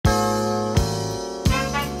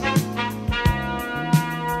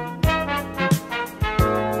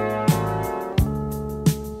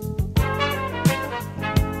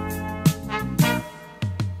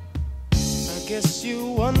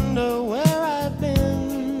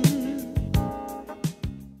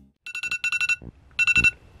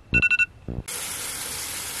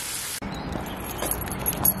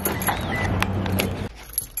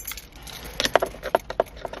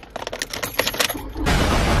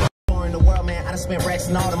I spent racks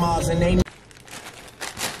in all the malls and they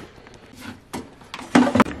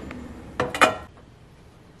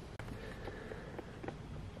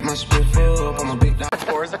must be filled up. I'm a big dog.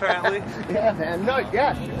 Scores apparently. Yeah, man. No,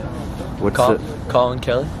 yeah. What's Colin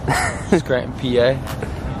Kelly, Scranton,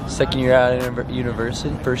 PA. Second year out of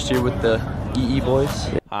university. First year with the EE boys.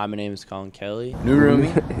 Hi, my name is Colin Kelly. New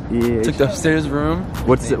roomie. Took the upstairs room.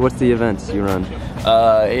 What's the events you run?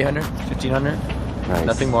 800, 1500. Nice.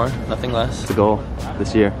 Nothing more, nothing less. What's the goal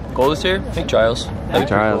this year? Goal this year? Make trials. Make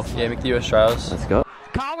trials. Cool. Yeah, make the US trials. Let's go.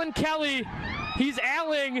 Colin Kelly, he's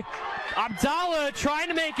ailing. Abdallah trying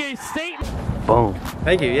to make a statement. Boom.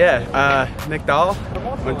 Thank you. Yeah, Nick Dahl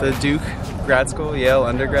went to Duke grad school, Yale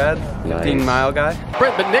undergrad, 15-mile guy.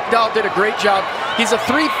 But Nick Dahl did a great job. He's a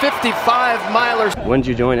 3:55 miler. When did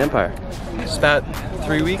you join Empire? Just about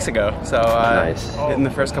 3 weeks ago. So Nice. Hitting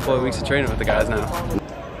the first couple of weeks of training with the guys now.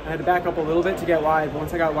 I had to back up a little bit to get wide, but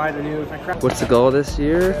once I got wide, I knew if I cracked. What's the goal this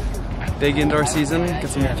year? Big indoor season, get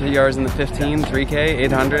some PRs in the 15, 3K,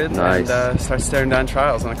 800, Nice. and start staring down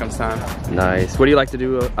trials when it comes time. Nice. What do you like to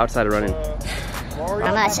do outside of running?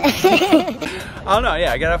 Not much. I don't know,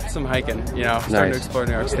 yeah, I got up some hiking, you know, starting to explore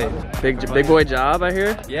New York State. Big boy job, I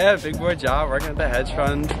hear? Yeah, big boy job, working at the hedge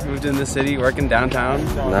fund, moved in the city, working downtown.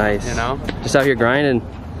 Nice. You know? Just out here grinding.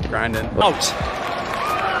 Grinding.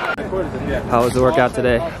 How was the workout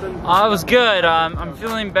today? It was good. I'm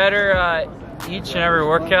feeling better each and every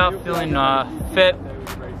workout, feeling fit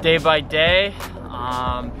day by day.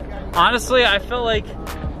 Honestly, I felt like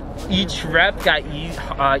each rep got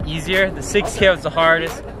easier. The 6K was the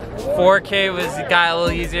hardest, 4K got a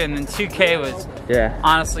little easier, and then 2K was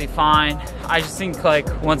honestly fine. I just think like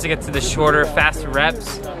once I get to the shorter, faster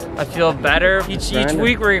reps, I feel better. Each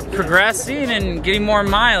week we're progressing and getting more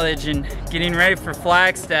mileage and getting ready for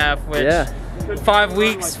Flagstaff, which 5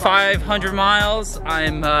 weeks, 500 miles.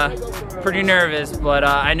 I'm pretty nervous, but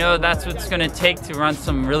I know that's what it's gonna take to run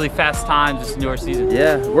some really fast times this indoor season.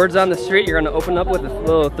 Yeah, word's on the street, you're gonna open up with a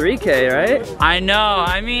little 3K, right? I know,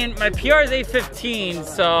 I mean, my PR is 8:15,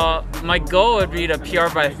 so my goal would be to PR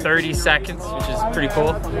by 30 seconds, which is pretty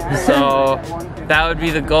cool. So that would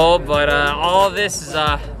be the goal, but all of this is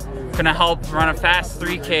gonna help run a fast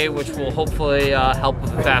 3K, which will hopefully help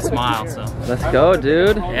with a fast mile. So let's go,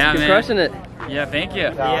 dude. Yeah, Keep man. crushing it. Yeah, thank you.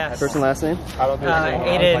 Yes. First and last name?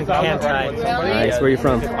 Aiden Cantai. Nice. Where are you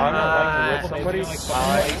from?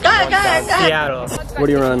 Seattle. What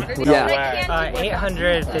do you run?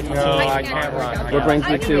 815. What brings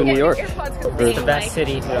you to New York? It's the best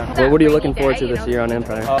city. What are you looking forward to this year on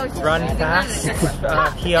Empire? Run fast,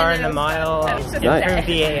 PR in the mile, improve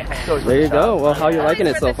the 8. There you go. Well, how are you liking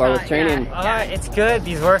it so far with training? It's good.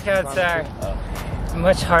 These workouts are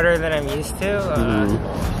much harder than I'm used to.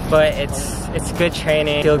 But it's good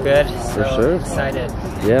training. Feel good. So For sure. Excited.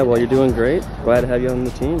 Yeah, well, you're doing great. Glad to have you on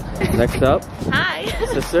the team. Next up, Hi.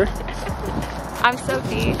 sister. I'm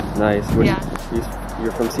Sophie. Nice.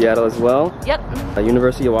 You're from Seattle as well? Yep.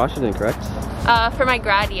 University of Washington, correct? For my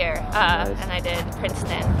grad year, and I did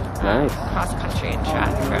Princeton. Nice. Cross country and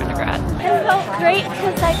track for undergrad. It felt great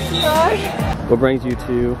because I PR'd. What brings you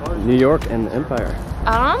to New York and Empire?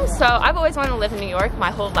 So I've always wanted to live in New York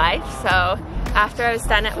my whole life. So after I was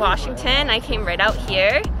done at Washington, I came right out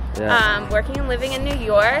here. Working and living in New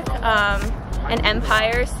York. And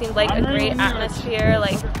Empire seemed like a great atmosphere.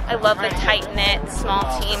 Like, I love the tight-knit, small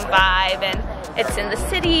team vibe, and it's in the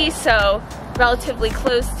city, so relatively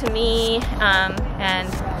close to me. And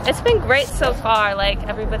it's been great so far. Like,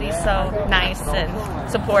 everybody's so nice and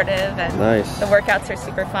supportive, and the workouts are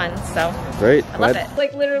super fun. So great. I love it.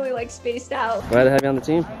 Like literally like spaced out. Glad to have you on the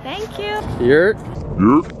team. Thank you. Yurt.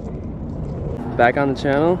 Back on the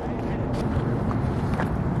channel.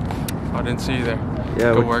 I didn't see you there.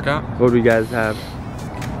 Yeah. Good workout. What do you guys have?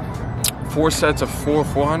 4 sets of 4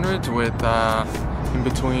 400s with in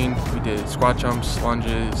between we did squat jumps,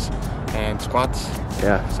 lunges, and squats.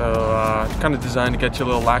 Yeah. So kind of designed to get you a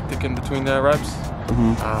little lactic in between the reps.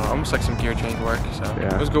 Almost like some gear change work. So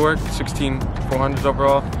it was good work. 16 400s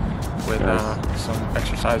overall with some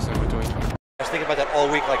exercises in between. I was thinking about that all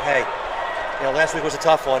week. Like, hey, you know, last week was a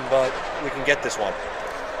tough one, but we can get this one.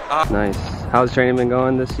 Nice. How's training been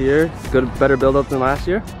going this year? Good, better build up than last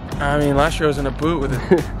year? I mean, last year I was in a boot with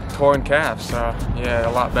a torn calf, so yeah,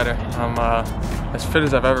 a lot better. I'm as fit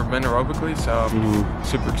as I've ever been aerobically, so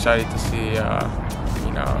super excited to see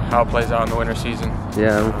you know, how it plays out in the winter season.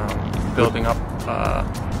 Yeah. Building up,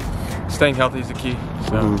 staying healthy is the key.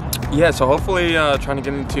 So yeah, so hopefully trying to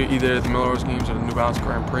get into either the Millrose Games or the New Balance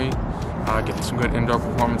Grand Prix, get some good indoor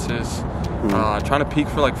performances. Trying to peak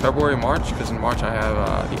for like February, March, because in March I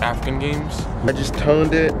have the African Games. I just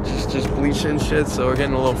toned it, just bleaching shit, so we're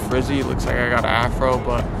getting a little frizzy. It looks like I got an afro,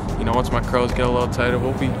 but you know, once my curls get a little tighter,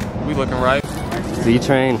 we'll be looking right.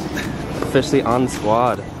 Z-Train, officially on the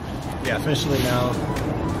squad. Yeah, officially now.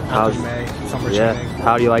 After May, summer training.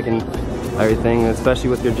 How do you liking everything, especially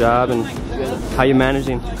with your job, and how you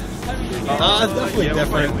managing? It's definitely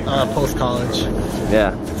different post-college.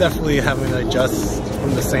 Yeah. Definitely having to adjust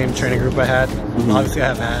from the same training group I had. Obviously I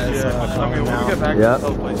have Haz now. Yeah,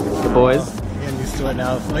 the boys. Getting used to it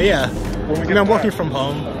now. But yeah, I'm working from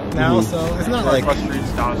home now, so it's not like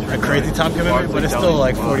a crazy time commitment, but it's still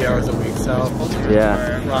like 40 hours a week, so.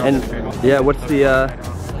 Yeah, and yeah, what's the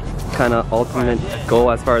kind of ultimate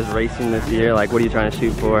goal as far as racing this year? Like, what are you trying to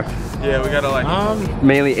shoot for? Yeah, we gotta like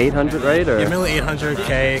mainly 800, right? Or? Yeah, mainly 800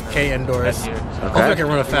 K indoors. Okay. Hopefully I can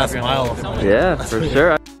run a fast mile. Yeah, for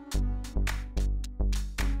sure.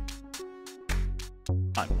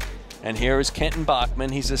 And here is Kenton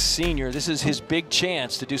Bachman. He's a senior. This is his big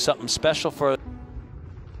chance to do something special for.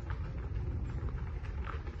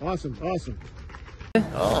 Awesome.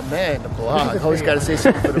 Oh man, the blog. Always got to say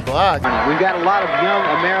something for the blog. We've got a lot of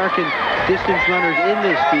young American distance runners in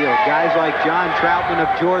this field. Guys like John Troutman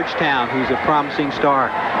of Georgetown, who's a promising star.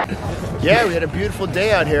 Yeah, we had a beautiful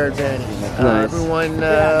day out here at Vandy. Nice. Everyone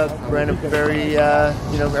ran a very,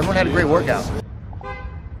 everyone had a great workout.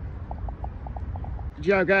 Good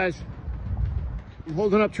job, guys. I'm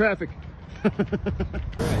holding up traffic.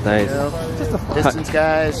 Nice. You know, distance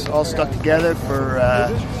guys all stuck together for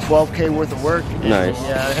 12K worth of work. Nice.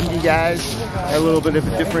 The MD guys had a little bit of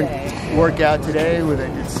a different workout today where they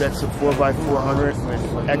did sets of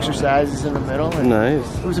 4x400 with exercises in the middle. And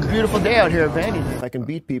nice. It was a beautiful day out here at Vandy. If I can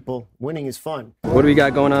beat people, winning is fun. What do we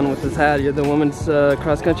got going on with this hat? You're the women's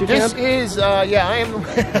cross-country champ? This is, I am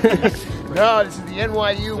No, this is the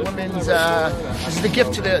NYU women's, this is the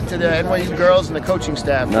gift to the NYU girls and the coaching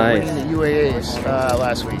staff for winning the UAAs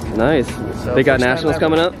last week. Nice. So they got nationals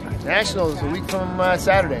coming up? Nationals a week from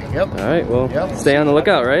Saturday, yep. All right, well, stay on the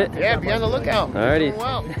lookout, right? Yeah, be on the lookout. All righty.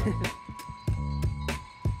 Well.